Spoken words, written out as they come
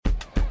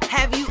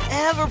Have you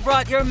ever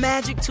brought your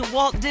magic to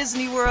Walt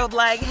Disney World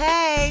like,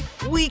 hey,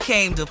 we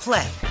came to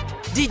play?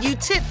 Did you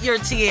tip your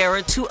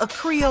tiara to a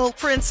Creole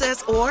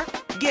princess or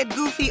get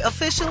goofy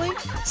officially?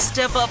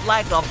 Step up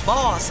like a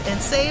boss and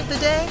save the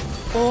day?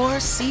 Or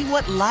see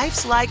what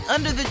life's like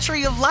under the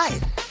tree of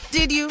life?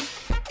 Did you?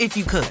 If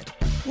you could.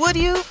 Would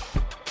you?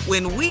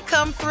 When we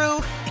come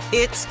through,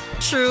 it's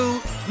true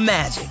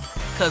magic.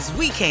 'Cause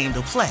we came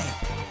to play.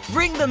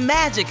 Bring the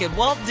magic at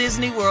Walt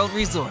Disney World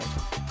Resort.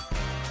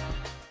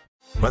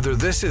 Whether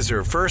this is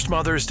her first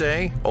Mother's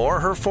Day or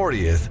her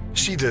 40th,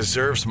 she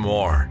deserves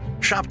more.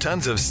 Shop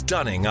tons of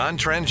stunning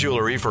on-trend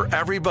jewelry for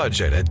every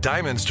budget at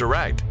Diamonds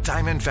Direct.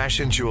 Diamond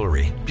fashion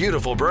jewelry,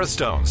 beautiful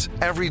birthstones,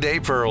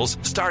 everyday pearls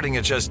starting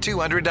at just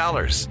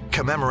 $200.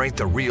 Commemorate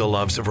the real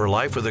loves of her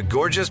life with a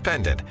gorgeous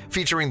pendant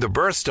featuring the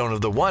birthstone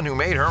of the one who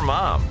made her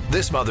mom.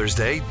 This Mother's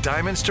Day,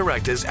 Diamonds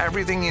Direct is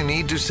everything you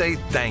need to say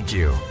thank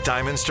you.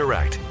 Diamonds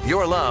Direct,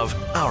 your love,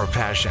 our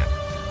passion.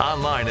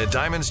 Online at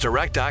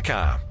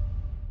diamondsdirect.com.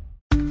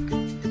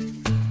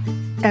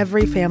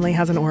 Every family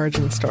has an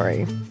origin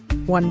story,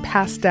 one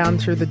passed down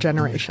through the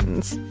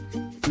generations.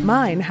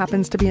 Mine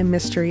happens to be a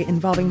mystery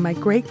involving my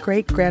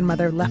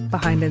great-great-grandmother left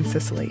behind in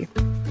Sicily.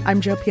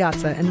 I'm Jo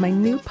Piazza, and my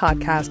new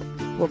podcast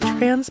will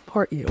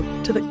transport you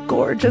to the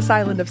gorgeous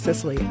island of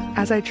Sicily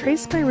as I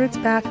trace my roots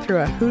back through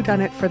a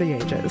whodunit for the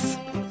ages.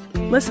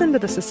 Listen to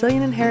The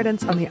Sicilian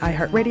Inheritance on the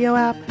iHeartRadio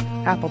app,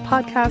 Apple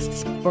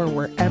Podcasts, or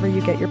wherever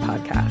you get your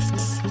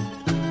podcasts.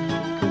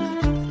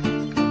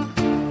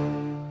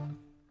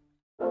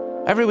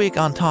 Every week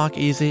on Talk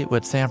Easy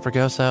with Sam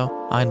Fragoso,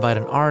 I invite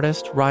an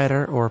artist,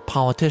 writer, or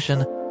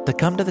politician to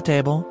come to the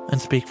table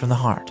and speak from the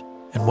heart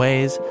in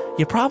ways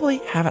you probably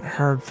haven't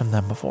heard from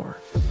them before.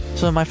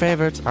 Some of my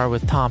favorites are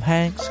with Tom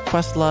Hanks,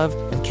 Questlove,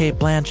 and Cate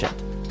Blanchett.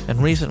 In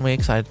recent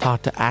weeks, I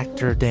talked to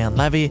actor Dan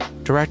Levy,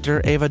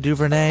 director Ava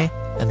DuVernay,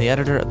 and the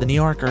editor of The New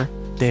Yorker,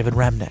 David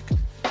Remnick.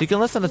 You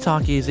can listen to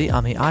Talk Easy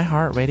on the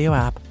iHeartRadio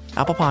app,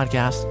 Apple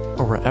Podcasts,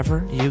 or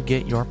wherever you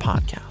get your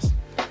podcasts.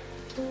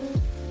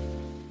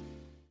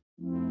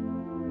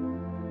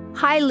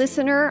 Hi,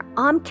 listener.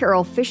 I'm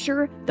Carol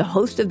Fisher, the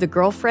host of The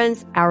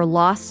Girlfriends, Our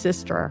Lost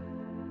Sister.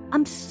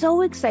 I'm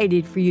so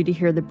excited for you to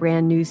hear the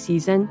brand new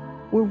season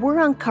where we're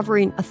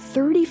uncovering a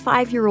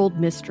 35-year-old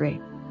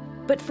mystery.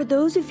 But for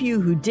those of you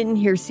who didn't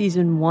hear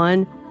season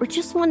 1 or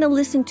just want to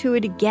listen to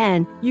it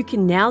again, you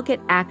can now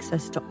get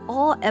access to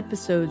all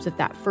episodes of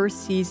that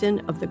first season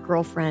of The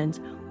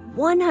Girlfriends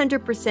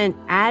 100%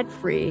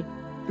 ad-free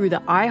through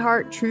the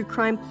iHeart True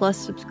Crime Plus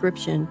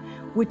subscription,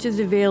 which is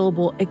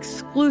available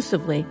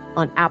exclusively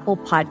on Apple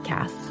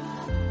Podcasts.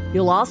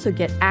 You'll also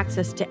get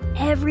access to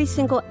every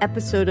single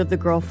episode of The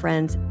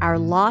Girlfriends, Our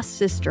Lost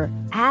Sister,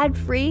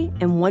 ad-free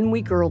and 1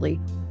 week early,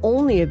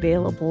 only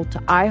available to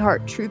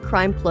iHeart True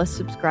Crime Plus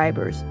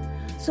subscribers.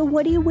 So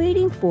what are you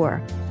waiting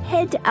for?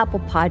 Head to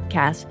Apple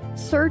Podcasts,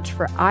 search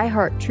for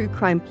iHeart True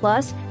Crime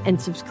Plus, and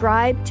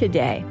subscribe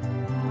today.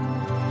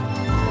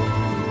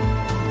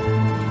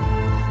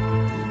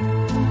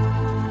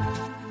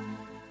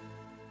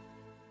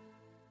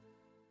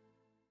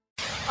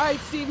 All right,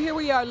 Steve, here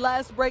we are.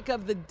 Last break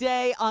of the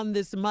day on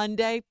this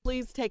Monday.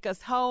 Please take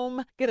us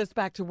home. Get us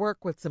back to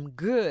work with some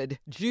good,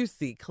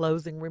 juicy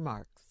closing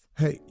remarks.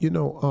 Hey,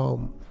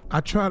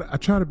 I try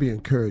to be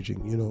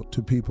encouraging,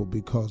 to people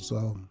because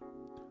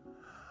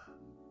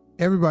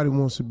everybody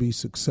wants to be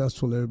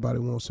successful. Everybody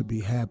wants to be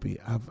happy.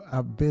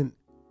 I've been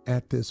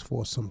at this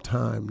for some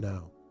time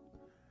now.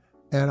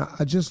 And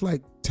I just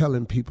like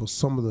telling people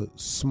some of the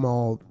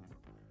small,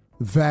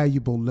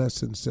 valuable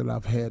lessons that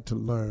I've had to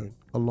learn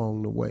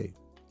along the way.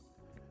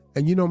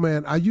 And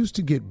man, I used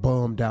to get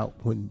bummed out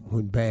when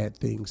bad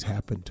things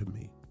happened to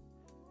me.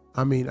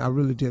 I mean, I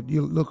really did.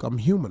 Look, I'm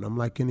human. I'm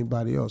like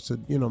anybody else.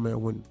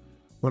 Man,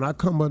 when I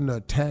come under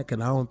attack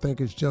and I don't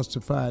think it's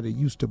justified, it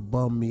used to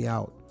bum me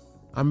out.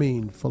 I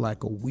mean, for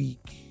like a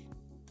week,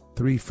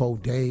 3-4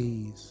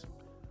 days.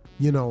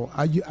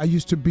 I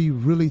used to be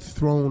really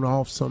thrown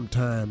off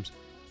sometimes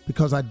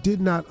because I did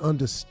not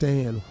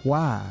understand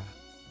why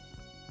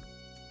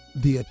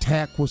the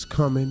attack was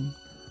coming.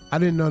 I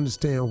didn't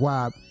understand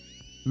why.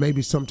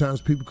 Maybe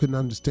sometimes people couldn't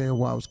understand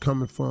where I was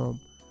coming from.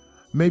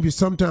 Maybe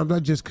sometimes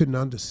I just couldn't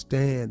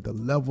understand the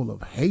level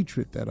of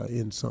hatred that are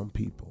in some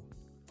people.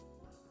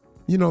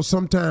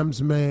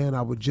 Sometimes, man,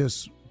 I would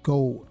just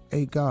go,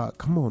 hey, God,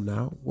 come on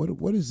now.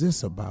 What is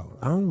this about?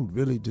 I don't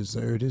really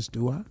deserve this,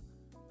 do I?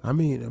 I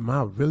mean, am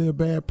I really a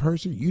bad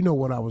person? You know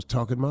what I was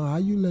talking about. How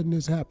you letting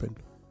this happen?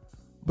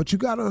 But you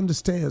got to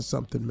understand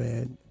something,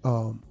 man.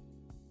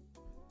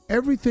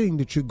 Everything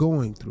that you're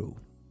going through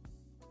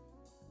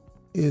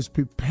is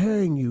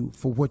preparing you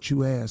for what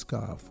you ask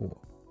God for.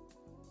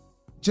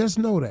 Just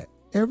know that.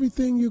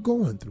 Everything you're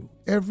going through,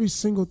 every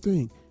single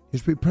thing,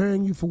 is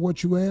preparing you for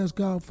what you ask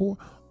God for,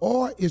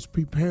 or it's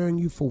preparing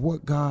you for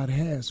what God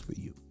has for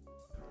you.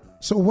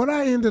 So what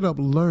I ended up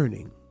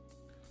learning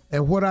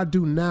and what I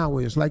do now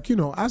is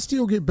I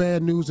still get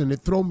bad news and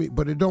it throw me,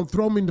 but it don't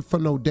throw me for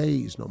no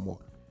days no more.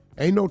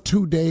 Ain't no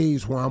 2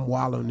 days where I'm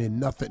wallowing in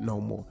nothing no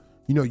more.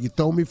 You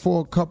throw me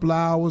for a couple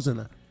hours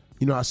and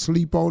I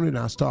sleep on it, and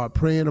I start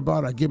praying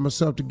about it, I get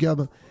myself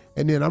together,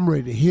 and then I'm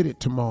ready to hit it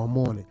tomorrow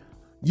morning.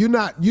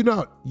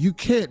 You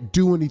can't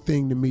do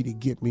anything to me to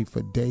get me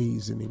for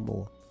days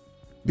anymore,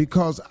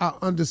 because I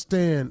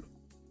understand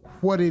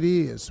what it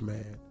is,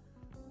 man.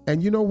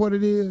 And you know what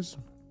it is?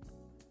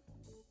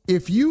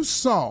 If you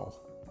saw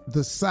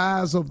the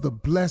size of the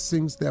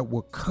blessings that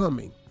were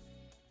coming,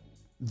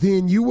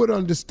 then you would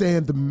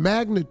understand the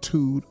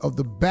magnitude of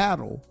the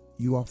battle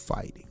you are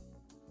fighting.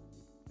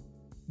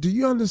 Do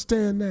you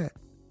understand that?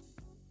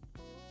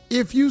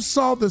 If you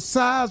saw the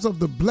size of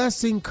the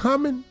blessing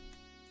coming,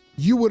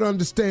 you would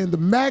understand the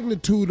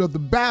magnitude of the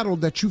battle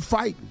that you're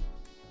fighting.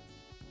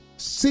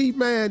 See,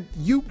 man,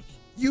 you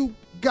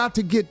got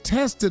to get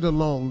tested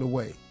along the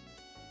way.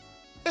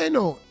 Ain't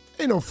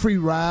no free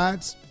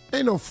rides.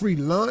 Ain't no free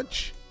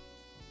lunch.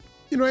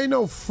 Ain't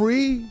no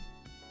free,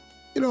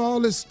 all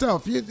this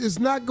stuff. It's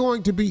not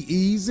going to be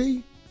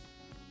easy.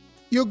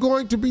 You're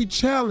going to be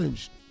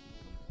challenged.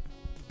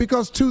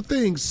 Because two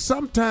things,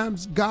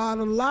 sometimes God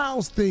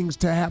allows things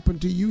to happen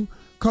to you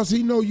because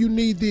he know you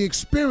need the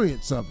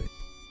experience of it.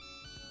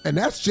 And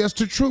that's just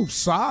the truth.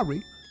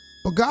 Sorry.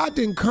 But God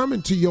didn't come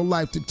into your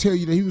life to tell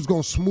you that he was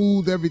going to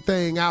smooth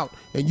everything out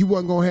and you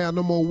wasn't going to have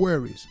no more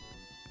worries.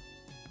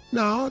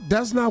 No,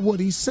 that's not what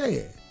he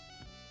said.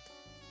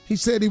 He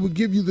said he would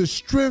give you the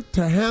strength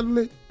to handle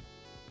it,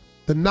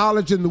 the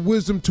knowledge and the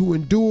wisdom to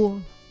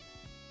endure,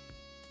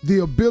 the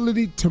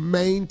ability to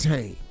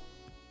maintain.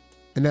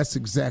 And that's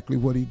exactly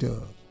what he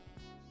does.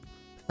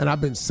 And I've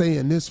been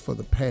saying this for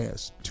the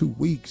past 2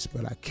 weeks,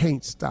 but I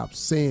can't stop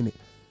saying it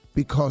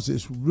because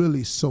it's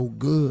really so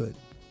good.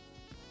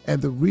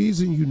 And the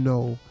reason you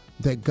know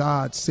that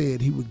God said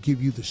he would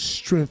give you the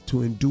strength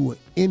to endure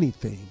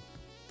anything,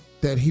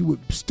 that he would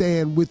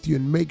stand with you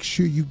and make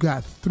sure you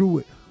got through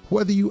it,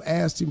 whether you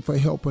asked him for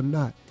help or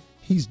not.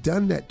 He's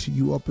done that to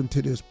you up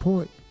until this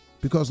point.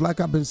 Because like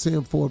I've been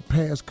saying for the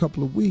past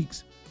couple of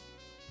weeks,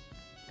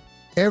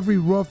 every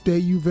rough day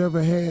you've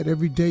ever had,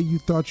 every day you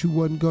thought you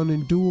wasn't going to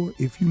endure,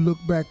 if you look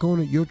back on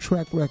it, your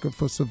track record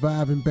for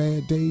surviving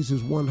bad days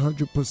is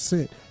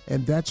 100%.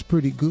 And that's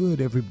pretty good,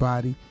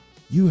 everybody.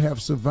 You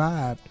have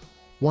survived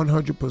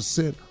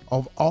 100%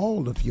 of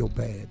all of your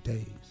bad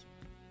days.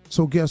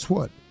 So guess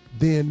what?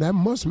 Then that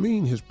must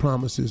mean his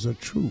promises are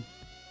true.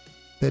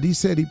 That he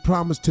said he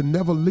promised to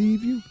never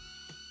leave you.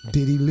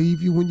 Did he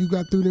leave you when you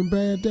got through them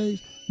bad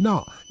days?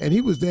 No. And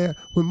he was there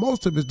when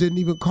most of us didn't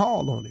even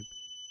call on him.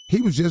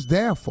 He was just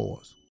there for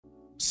us.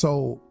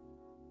 So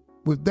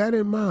with that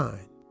in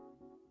mind,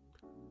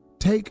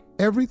 take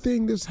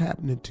everything that's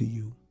happening to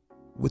you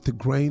with a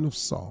grain of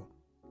salt.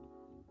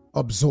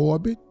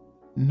 Absorb it.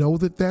 Know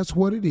that that's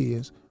what it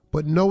is.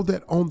 But know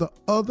that on the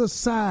other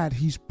side,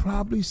 he's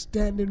probably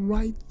standing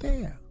right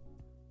there.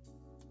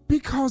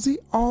 Because he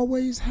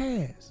always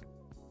has.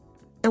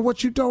 And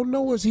what you don't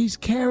know is he's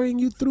carrying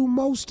you through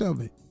most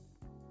of it.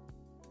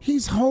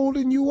 He's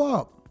holding you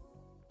up.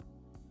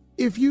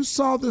 If you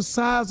saw the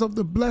size of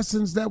the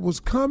blessings that was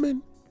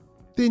coming,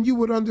 then you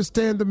would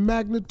understand the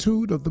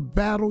magnitude of the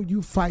battle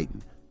you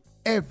fighting.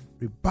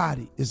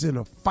 Everybody is in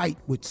a fight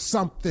with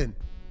something.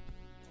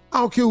 I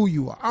don't care who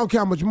you are. I don't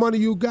care how much money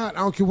you got. I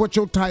don't care what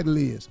your title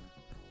is.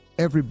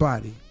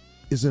 Everybody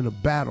is in a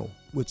battle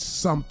with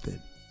something.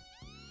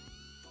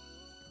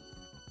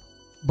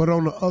 But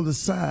on the other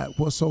side,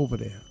 what's over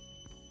there?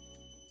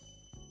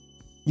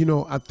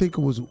 I think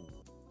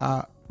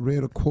I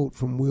read a quote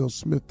from Will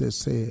Smith that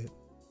said,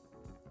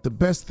 the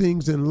best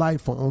things in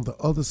life are on the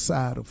other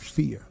side of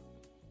fear.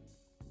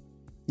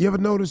 You ever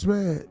notice,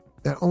 man,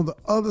 that on the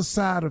other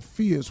side of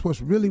fear is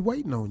what's really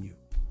waiting on you?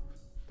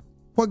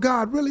 What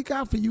God really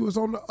got for you is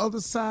on the other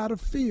side of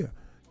fear.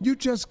 You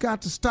just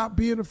got to stop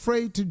being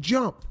afraid to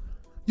jump.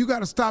 You got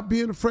to stop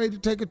being afraid to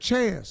take a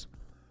chance.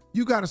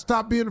 You got to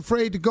stop being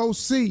afraid to go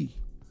see.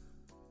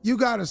 You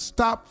got to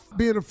stop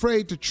being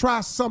afraid to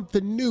try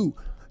something new.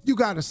 You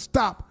got to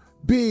stop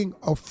being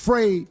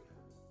afraid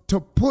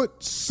to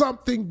put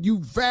something you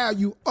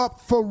value up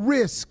for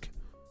risk.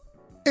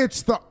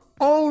 It's the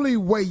only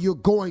way you're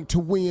going to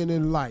win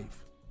in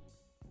life.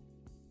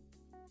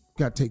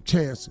 Got to take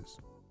chances.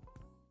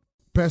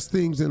 Best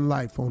things in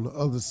life on the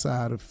other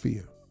side of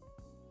fear.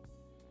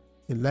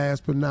 And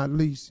last but not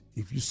least,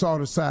 if you saw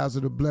the size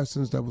of the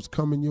blessings that was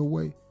coming your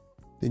way,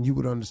 then you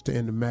would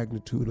understand the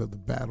magnitude of the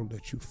battle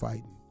that you're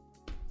fighting.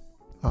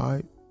 All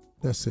right,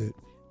 that's it.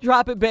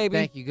 Drop it, baby.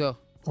 Thank you. Go.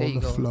 There on you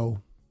the go.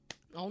 flow.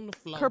 On the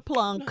flow.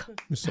 Kerplunk.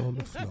 It's on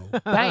the flow.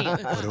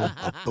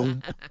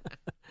 Bam.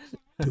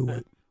 Do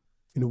it.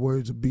 In the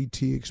words of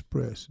BT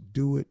Express,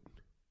 do it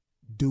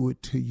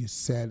till you're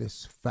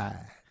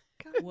satisfied.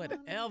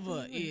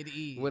 Whatever it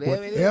is.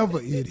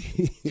 Whatever it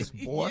is,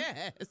 boy.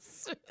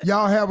 Yes.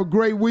 Y'all have a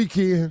great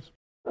weekend.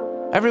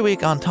 Every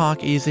week on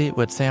Talk Easy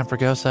with Sam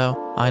Fragoso,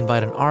 I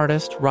invite an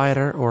artist,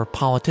 writer, or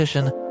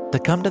politician to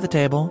come to the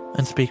table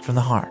and speak from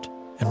the heart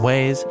in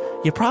ways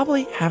you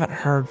probably haven't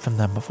heard from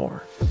them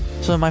before.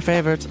 Some of my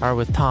favorites are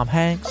with Tom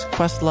Hanks,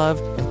 Questlove,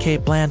 and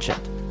Cate Blanchett.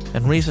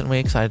 In recent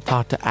weeks, I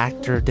talked to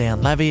actor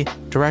Dan Levy,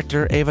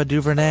 director Ava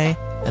DuVernay,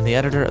 and the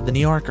editor of The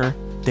New Yorker,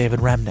 David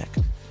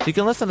Remnick. You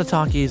can listen to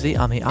Talk Easy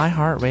on the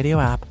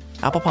iHeartRadio app,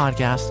 Apple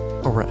Podcasts,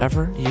 or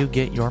wherever you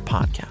get your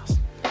podcasts.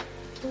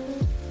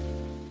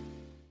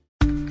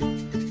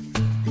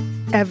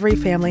 Every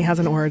family has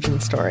an origin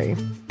story,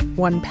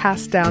 one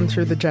passed down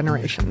through the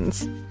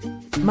generations.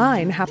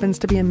 Mine happens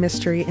to be a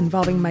mystery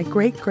involving my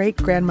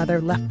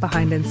great-great-grandmother left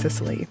behind in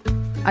Sicily.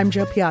 I'm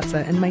Jo Piazza,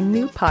 and my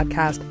new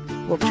podcast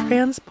will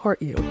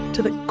transport you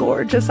to the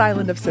gorgeous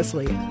island of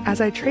Sicily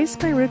as I trace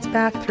my roots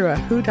back through a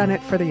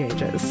whodunit for the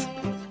ages.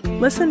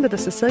 Listen to The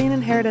Sicilian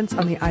Inheritance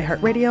on the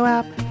iHeartRadio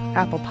app,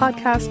 Apple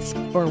Podcasts,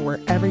 or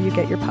wherever you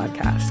get your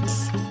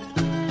podcasts.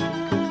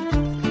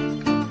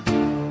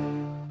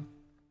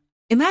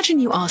 Imagine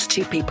you ask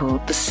two people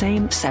the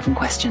same 7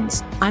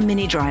 questions. I'm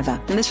Minnie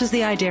Driver, and this was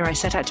the idea I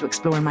set out to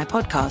explore in my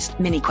podcast,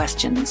 Mini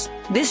Questions.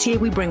 This year,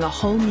 we bring a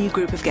whole new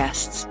group of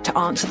guests to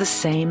answer the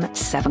same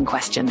 7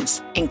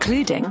 questions,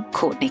 including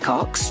Courtney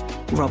Cox,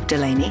 Rob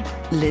Delaney,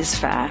 Liz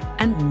Phair,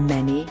 and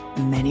many,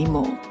 many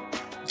more.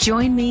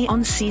 Join me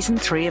on Season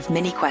 3 of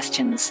Mini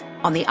Questions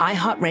on the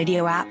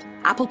iHeartRadio app,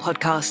 Apple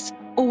Podcasts,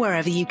 or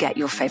wherever you get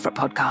your favorite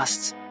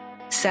podcasts.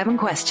 7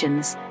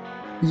 questions,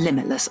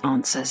 limitless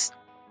answers.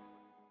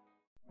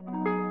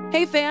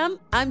 Hey fam,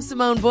 I'm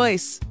Simone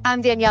Boyce. I'm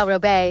Danielle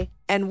Robay.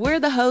 And we're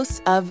the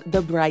hosts of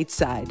The Bright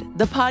Side,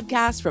 the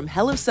podcast from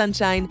Hello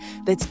Sunshine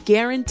that's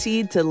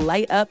guaranteed to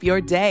light up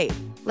your day.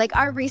 Like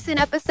our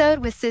recent episode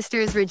with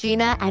sisters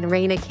Regina and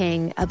Raina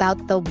King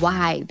about the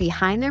why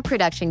behind their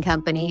production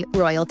company,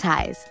 Royal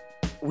Ties.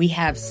 We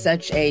have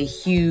such a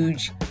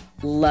huge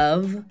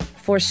love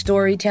for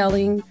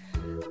storytelling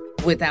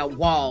without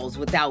walls,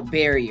 without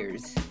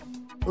barriers.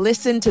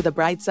 Listen to The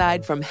Bright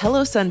Side from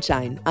Hello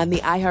Sunshine on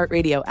the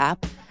iHeartRadio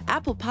app,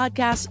 Apple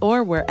Podcasts,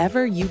 or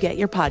wherever you get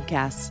your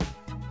podcasts.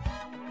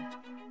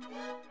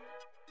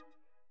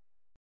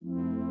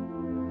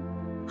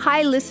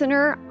 Hi,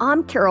 listener.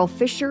 I'm Carol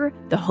Fisher,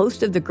 the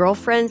host of The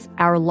Girlfriends,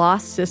 Our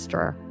Lost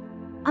Sister.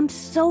 I'm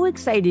so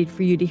excited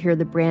for you to hear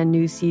the brand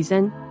new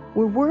season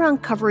where we're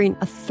uncovering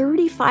a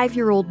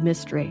 35-year-old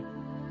mystery.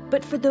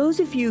 But for those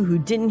of you who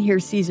didn't hear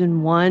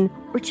season 1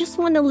 or just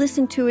want to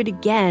listen to it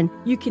again,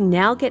 you can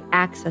now get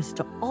access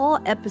to all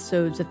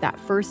episodes of that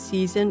first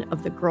season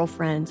of The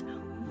Girlfriends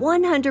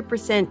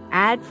 100%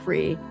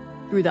 ad-free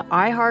through the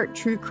iHeart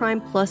True Crime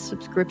Plus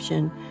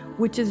subscription,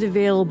 which is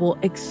available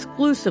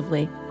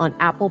exclusively on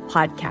Apple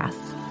Podcasts.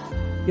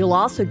 You'll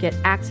also get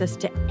access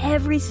to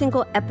every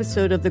single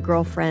episode of The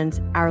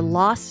Girlfriends, Our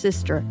Lost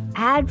Sister,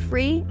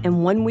 ad-free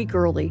and 1 week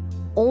early,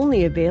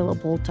 only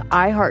available to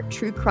iHeart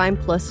True Crime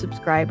Plus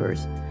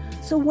subscribers.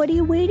 So what are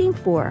you waiting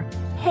for?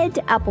 Head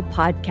to Apple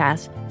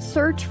Podcasts,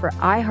 search for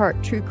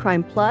iHeart True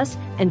Crime Plus,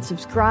 and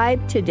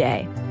subscribe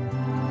today.